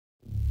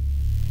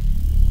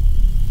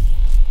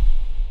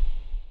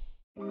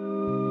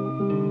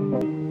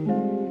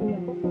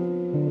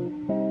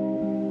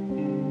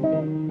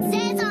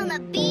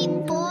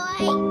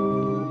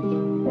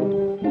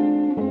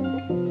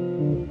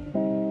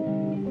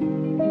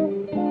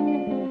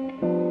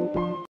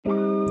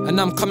and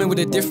I'm coming with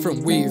a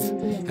different wave.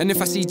 And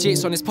if I see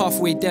Jakes on his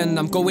pathway, then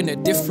I'm going a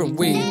different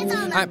way.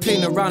 I ain't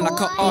playing around like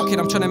an arcade,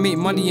 I'm trying to make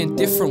money in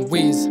different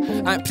ways.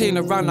 I ain't playing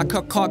around like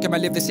a car game, I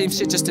live the same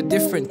shit, just a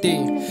different day.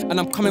 And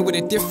I'm coming with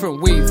a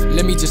different wave.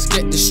 Let me just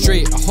get this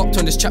straight, I hopped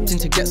on this trapped in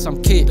to get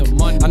some cake.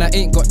 And I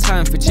ain't got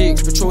time for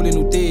Jakes, patrolling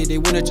all day. They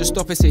wanna just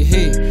stop and say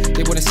hey,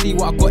 they wanna see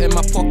what I got in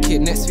my pocket.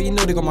 Next thing you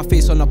know, they got my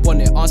face on the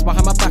bonnet. Arms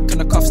behind my back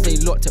and the cuffs stay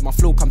locked. At my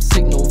flow come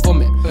sick, no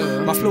vomit.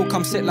 My flow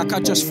come sick like I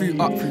just threw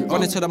up.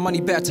 Running to the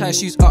money, better tie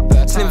shoes up.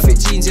 Slim fit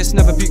jeans, yes,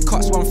 never boot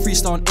cuts. One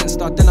freestyle on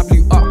Insta, then I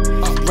blew up.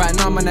 Right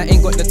now, man, I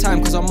ain't got the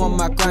time, cause I'm on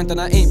my grind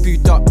and I ain't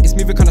booed up. It's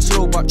moving kinda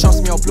slow, but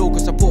trust me, I'll blow.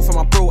 Cause support from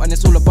my bro, and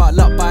it's all about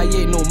luck, but I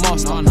ain't no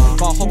master.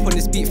 But I'll hop on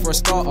this beat for a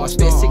starter.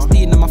 Spit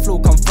 16 and my flow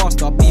come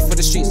faster. Beef for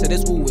the streets, so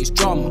there's always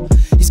drama.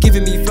 He's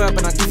giving me verb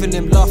and I'm giving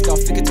him laughter.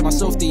 Thinking to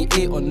myself, they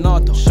ain't or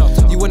nada.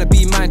 You wanna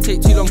be mine,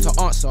 take too long to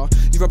answer.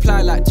 You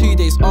reply like 2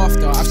 days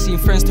after. I've seen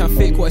friends turn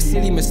fake, what a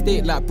silly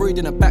mistake. Like bro,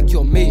 didn't back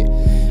your mate.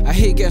 I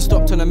hate getting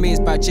stopped on the maze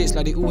by Jakes,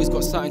 like they always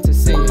got something to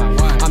say.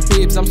 I'm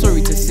babes, I'm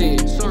sorry to say.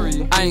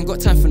 I ain't got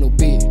time for no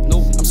bait.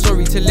 I'm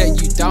sorry to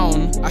let you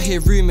down. I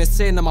hear rumours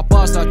saying that my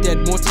bars are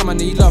dead. More time I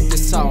know you love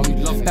this sound.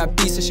 That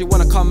B says she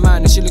wanna come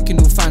man and she looking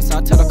all fine, so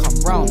I tell her come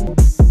round.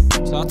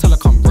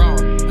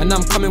 And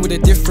I'm coming with a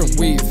different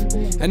wave.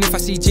 And if I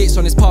see Jakes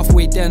on his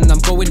pathway, then I'm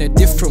going a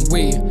different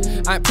way.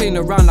 I ain't playing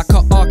around like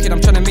an arcade,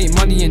 I'm trying to make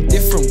money in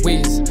different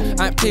ways.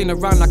 I ain't playing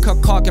around like a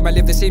car game, I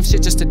live the same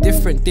shit, just a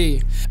different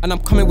day. And I'm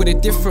coming with a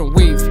different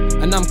wave.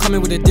 And I'm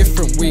coming with a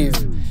different wave.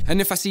 And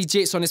if I see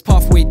Jakes on his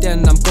pathway,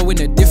 then I'm going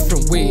a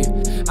different way.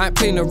 I ain't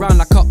playing around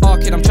like an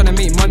arcade, I'm trying to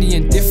make money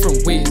in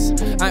different ways.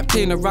 I ain't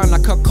playing around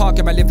like a car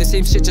game, I live the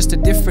same shit, just a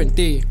different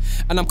day.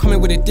 And I'm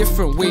coming with a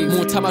different wave.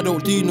 More time I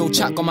don't do no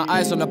chat, got my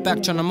eyes on the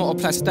back, trying to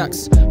multiply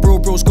stacks.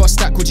 Bro's got a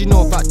stack, would you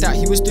know about that?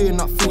 He was doing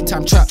that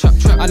full-time trap.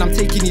 And I'm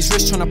taking these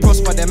risks, trying to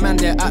prosper. Their man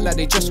there act like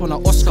they just want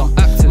an Oscar.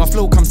 My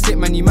flow come sick,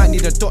 man, you might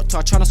need a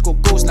doctor. Trying to score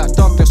goals like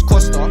Douglas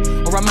Costa.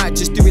 Or I might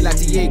just do it like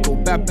Diego.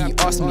 Bad B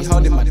asked me how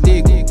did my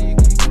day go.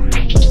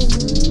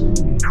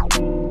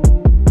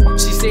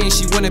 Saying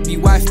she wanna be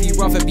wifey,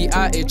 rather be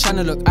out here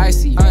tryna look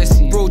icy.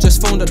 Bro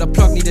just phoned at the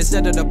plug, need a Z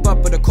at the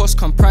bud, but the cost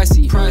come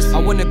pricey.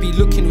 I wanna be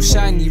looking all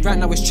shiny, right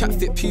now it's trap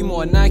fit, Puma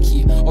or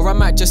Nike. Or I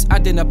might just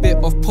add in a bit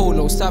of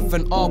Polo.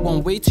 7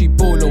 R1 way too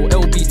bolo,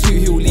 LB2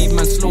 he'll leave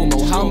man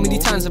slow-mo. How many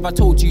times have I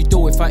told you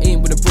though, if I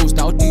ain't with the bros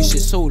that I'll do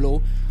shit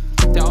solo?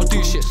 I'll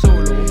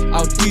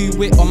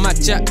do it on my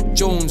Jack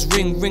Jones.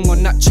 Ring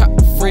on that trap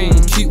ring.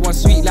 Cute one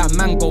sweet like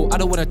mango. I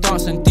don't wanna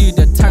dance and do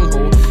the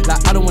tango.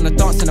 Like I don't wanna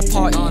dance in a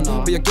party,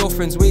 but your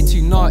girlfriend's way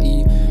too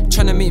naughty.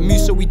 Tryna make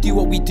moves so we do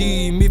what we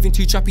do. Moving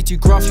too trappy, too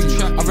graphy.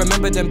 I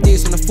remember them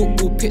days on the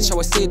football pitch, I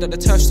would say that the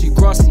turf's too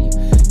grassy.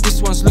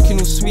 This one's looking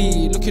all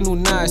sweet, looking all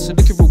nice, so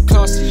looking real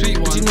classy.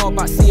 Would you know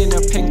about seeing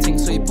her painting,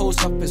 so you pose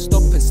up and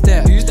stop and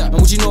stare? And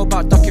would you know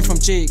about ducking from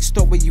Jake?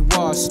 Stop where you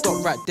are,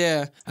 stop right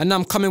there. And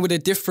I'm coming with a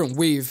different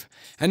wave.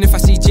 And if I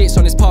see Jakes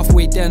on his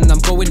pathway, then I'm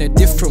going a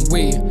different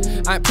way.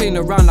 I ain't playing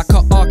around like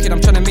an arcade,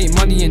 I'm trying to make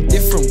money in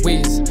different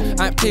ways.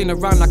 I ain't playing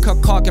around like a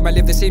car game, I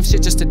live the same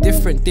shit, just a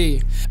different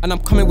day. And I'm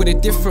coming with a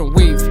different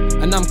wave.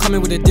 And I'm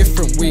coming with a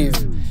different wave.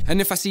 And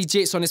if I see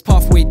Jakes on his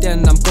pathway,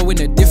 then I'm going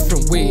a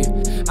different way.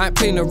 I ain't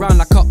playing around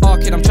like an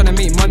arcade, I'm trying to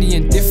make money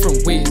in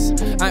different ways.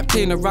 I ain't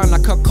playing around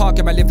like a car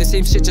game, I live the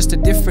same shit, just a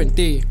different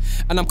day.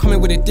 And I'm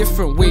coming with a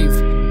different wave.